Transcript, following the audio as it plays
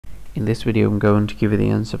In this video I'm going to give you the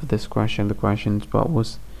answer for this question. The question is, what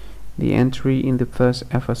was the entry in the first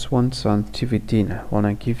ever Swanson TV dinner? When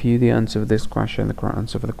I give you the answer for this question, the correct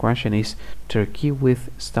answer for the question is turkey with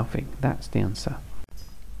stuffing. That's the answer.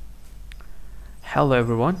 Hello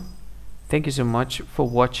everyone, thank you so much for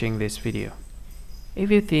watching this video. If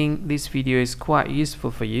you think this video is quite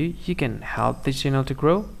useful for you, you can help this channel to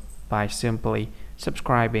grow by simply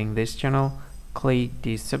subscribing this channel. Click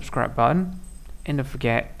the subscribe button and don't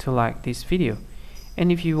forget to like this video.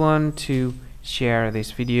 And if you want to share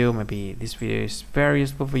this video, maybe this video is very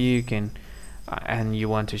useful for you, and you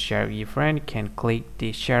want to share with your friend, you can click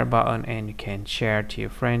the share button and you can share to your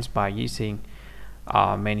friends by using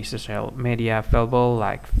many social media available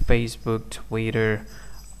like Facebook, Twitter,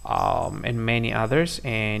 and many others.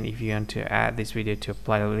 And if you want to add this video to a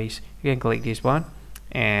playlist, you can click this one,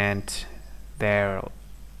 and there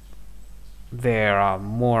are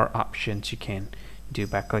more options you can do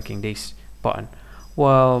by clicking this button.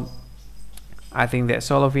 Well, I think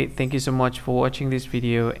that's all of it. Thank you so much for watching this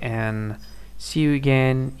video, and see you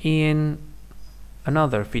again in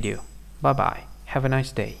another video. Bye bye, have a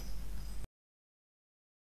nice day.